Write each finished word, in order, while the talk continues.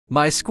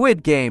My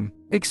Squid Game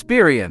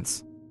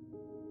experience.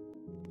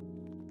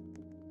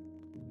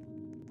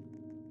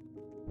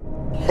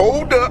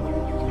 Hold up.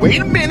 Wait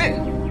a minute.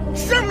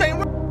 Something ain't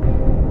right.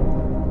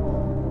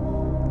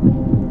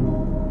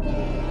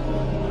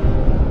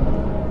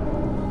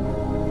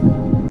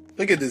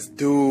 Look at this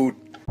dude.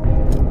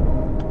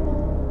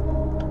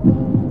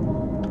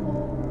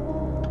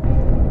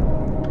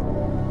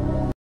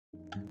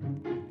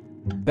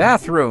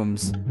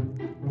 Bathrooms.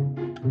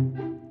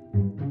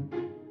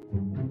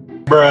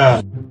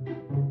 Bruh.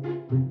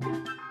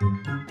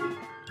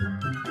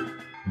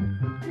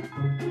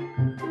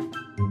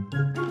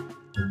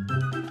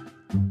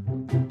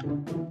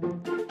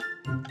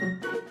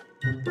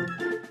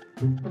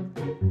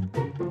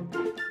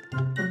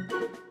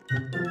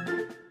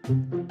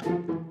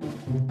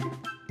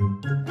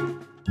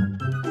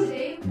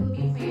 Today we'll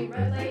be playing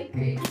red light,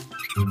 green.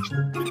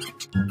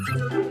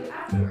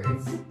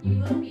 Afterwards, you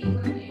will be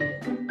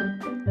eliminated.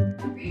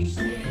 Reach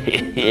the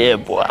end. Yeah,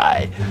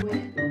 boy.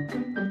 Win.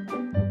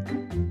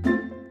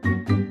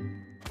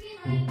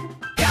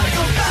 Gotta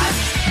go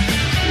fast.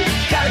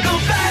 Gotta go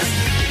fast.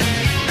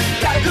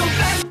 Gotta go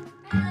fast.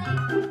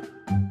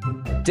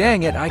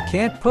 Dang it, I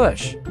can't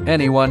push.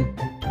 Anyone?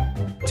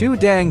 Too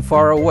dang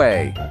far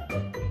away.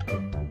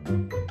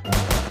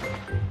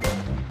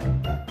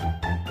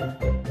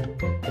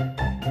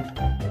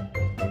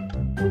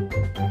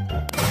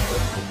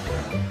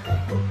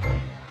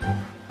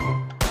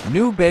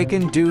 New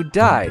bacon dude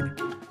died.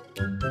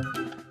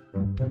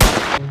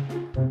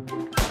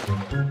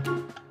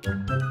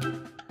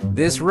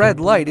 This red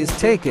light is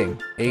taking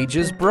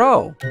ages,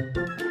 bro.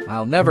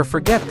 I'll never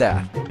forget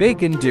that.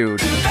 Bacon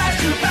dude.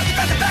 Faster, faster,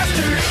 faster,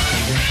 faster.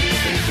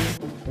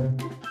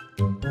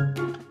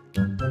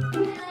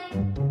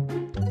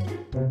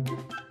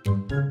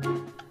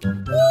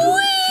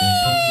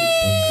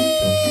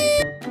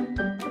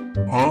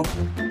 Huh?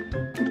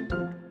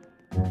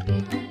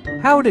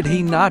 How did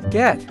he not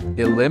get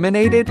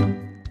eliminated?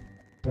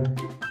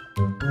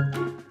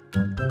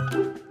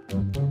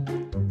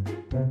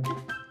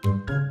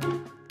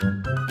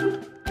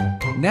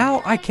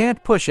 Now I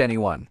can't push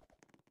anyone.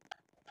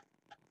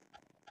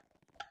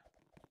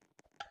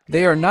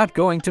 They are not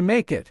going to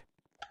make it.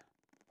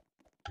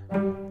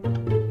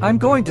 I'm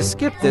going to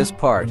skip this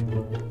part.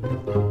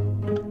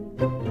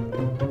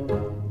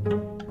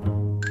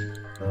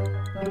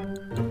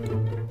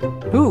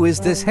 Who is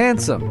this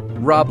handsome?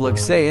 Roblox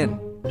saying.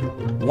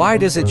 Why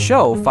does it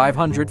show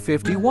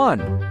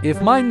 551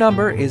 if my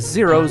number is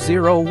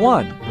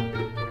 001?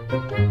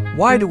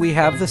 Why do we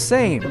have the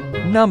same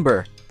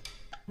number?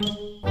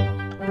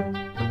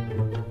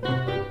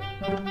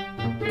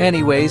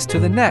 Anyways, to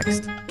the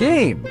next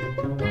game.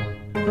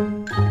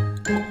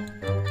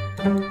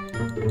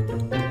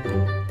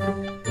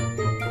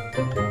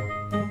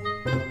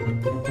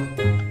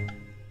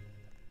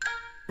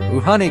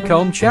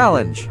 Honeycomb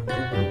challenge.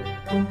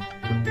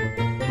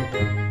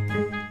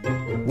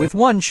 With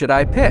one should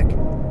I pick?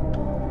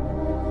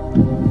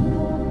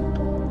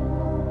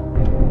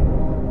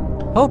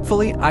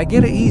 Hopefully I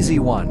get an easy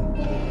one.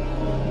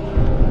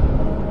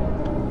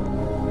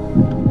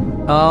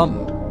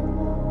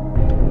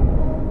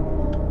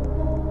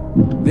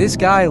 This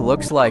guy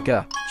looks like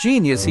a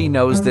genius. He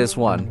knows this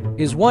one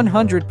is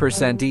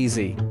 100%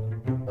 easy.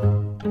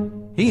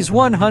 He's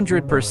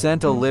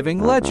 100% a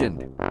living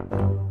legend.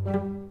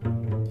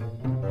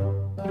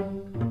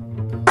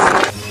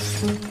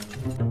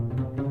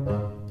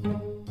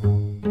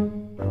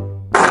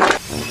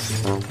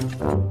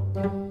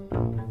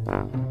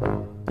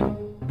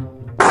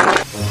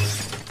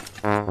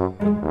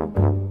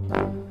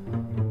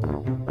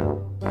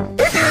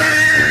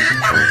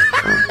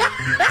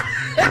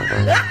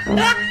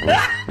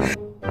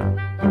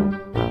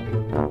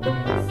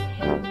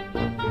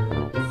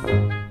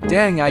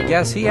 Dang, I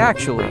guess he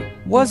actually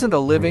wasn't a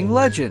living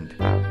legend.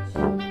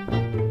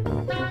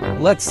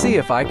 Let's see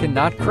if I can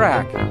not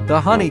crack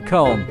the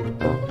honeycomb.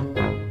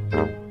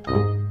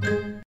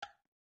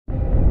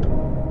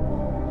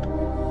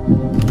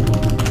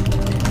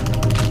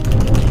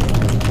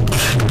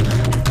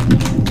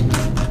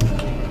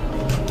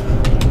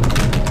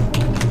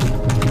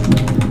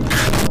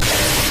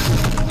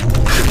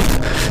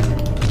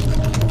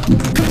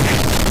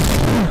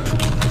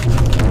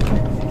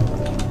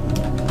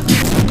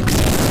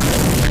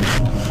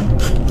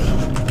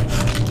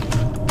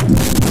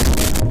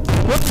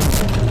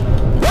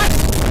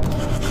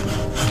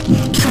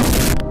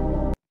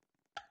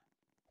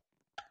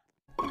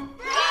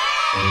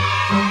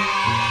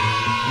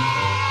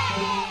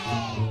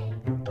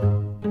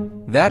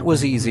 That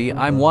was easy.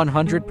 I'm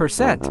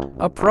 100%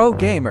 a pro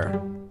gamer.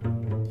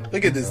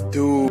 Look at this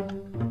dude.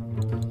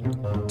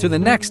 To the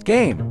next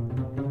game.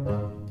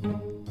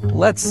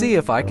 Let's see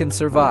if I can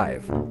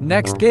survive.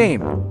 Next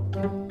game.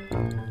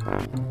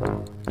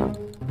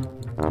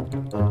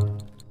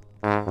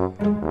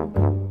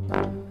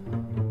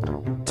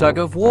 Tug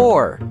of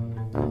war.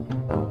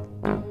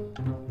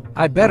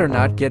 I better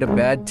not get a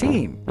bad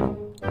team.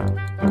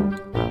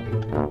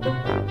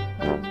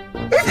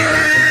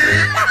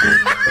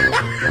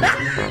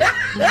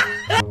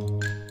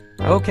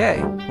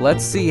 Okay,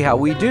 let's see how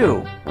we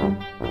do.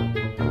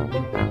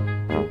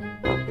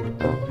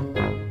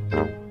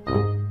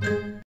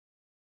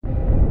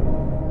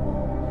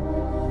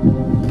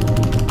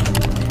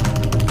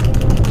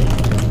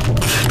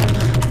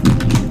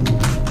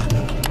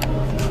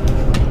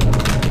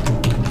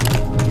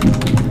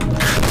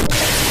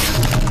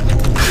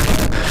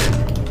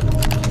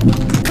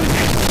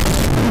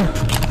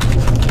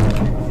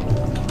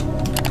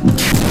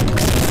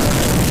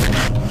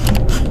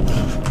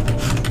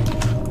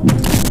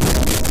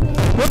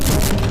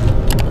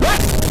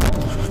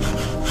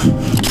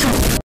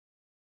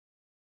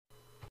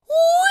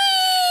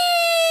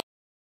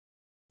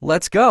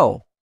 Let's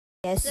go.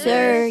 Yes,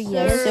 sir.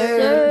 Yes, sir.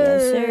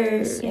 Yes,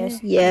 sir. Yes,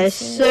 yes,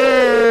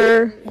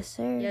 sir. Yes,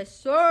 sir. Yes,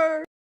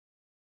 sir.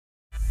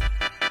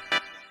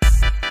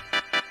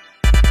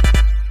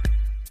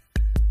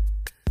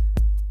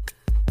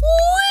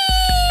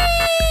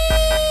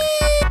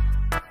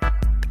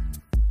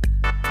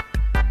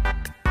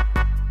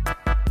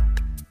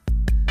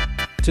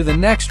 To the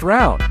next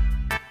round.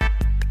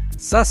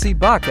 Sussy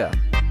Baka.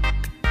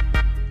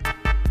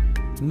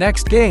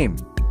 Next game.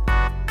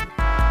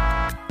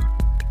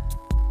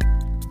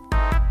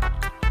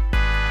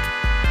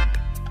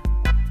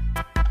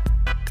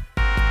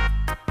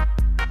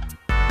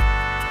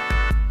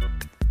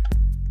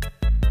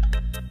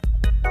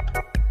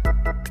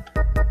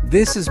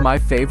 This is my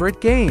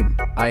favorite game.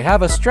 I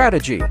have a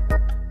strategy.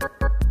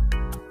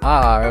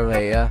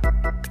 Leia.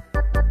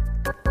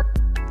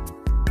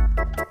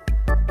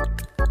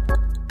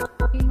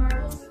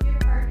 Marbles with your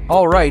partner.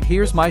 All right,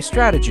 here's my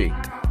strategy.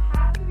 Knock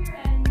out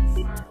half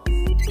of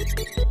your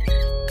enemy's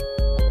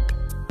marbles.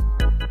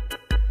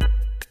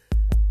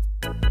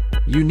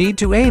 You need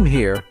to aim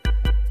here.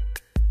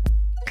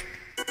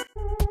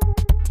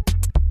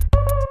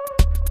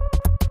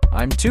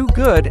 I'm too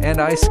good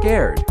and I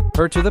scared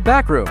her to the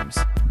back rooms.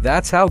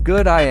 That's how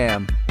good I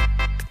am.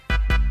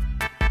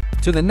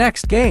 To the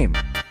next game.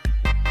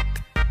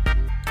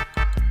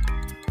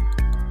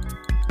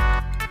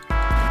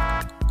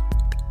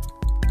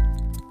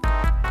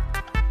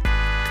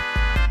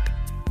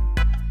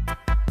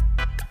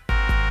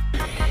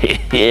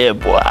 Yeah,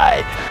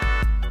 boy.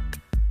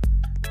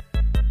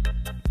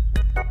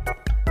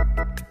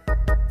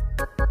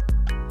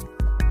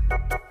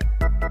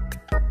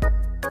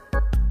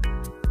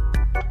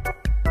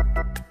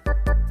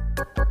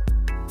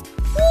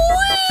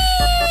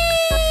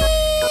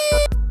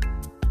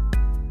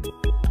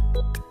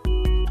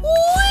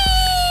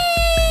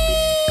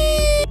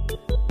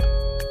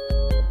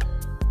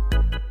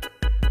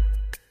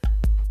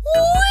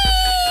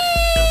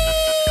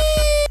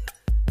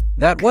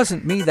 That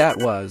wasn't me, that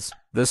was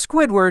the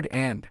Squidward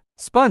and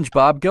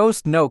SpongeBob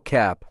Ghost No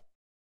Cap.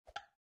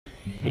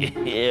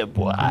 Yeah,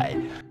 boy.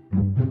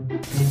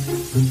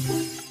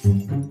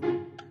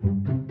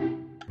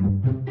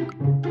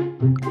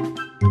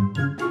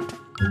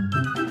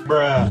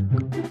 Bruh.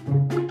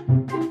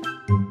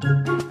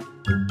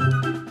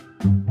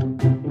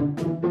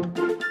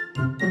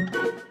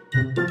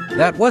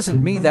 That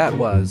wasn't me, that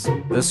was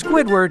the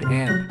Squidward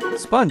and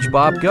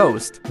SpongeBob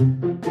Ghost.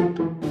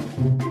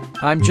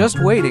 I'm just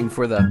waiting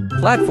for the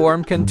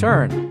platform can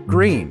turn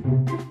green.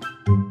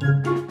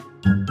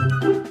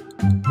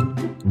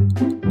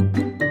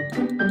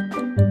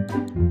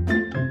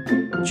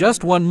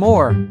 Just one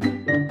more.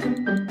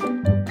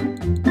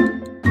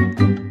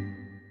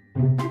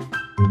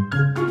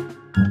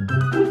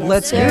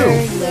 Let's go.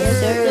 Yes,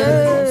 sir.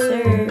 Yes,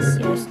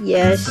 sir.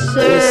 Yes, sir.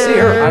 This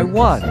year I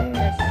won.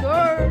 Yes,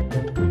 sir.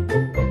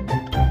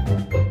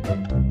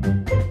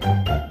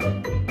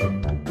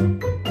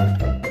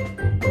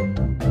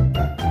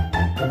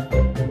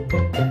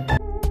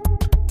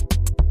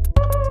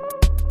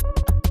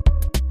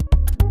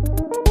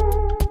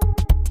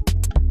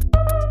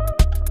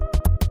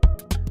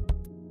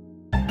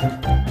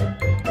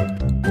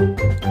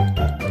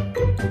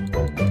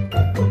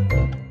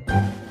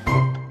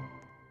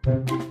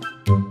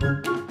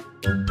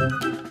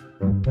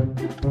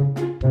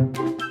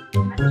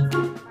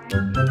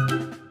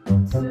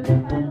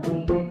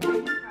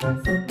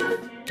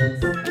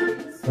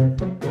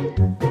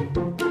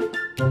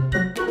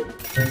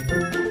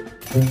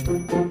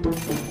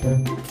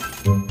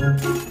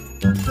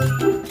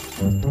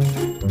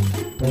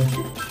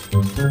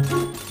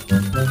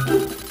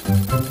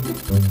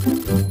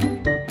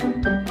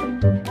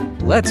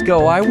 Let's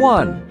go, I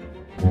won!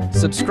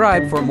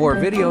 Subscribe for more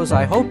videos.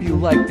 I hope you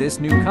like this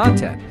new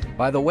content.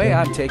 By the way,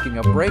 I'm taking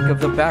a break of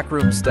the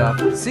backroom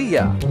stuff. See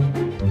ya!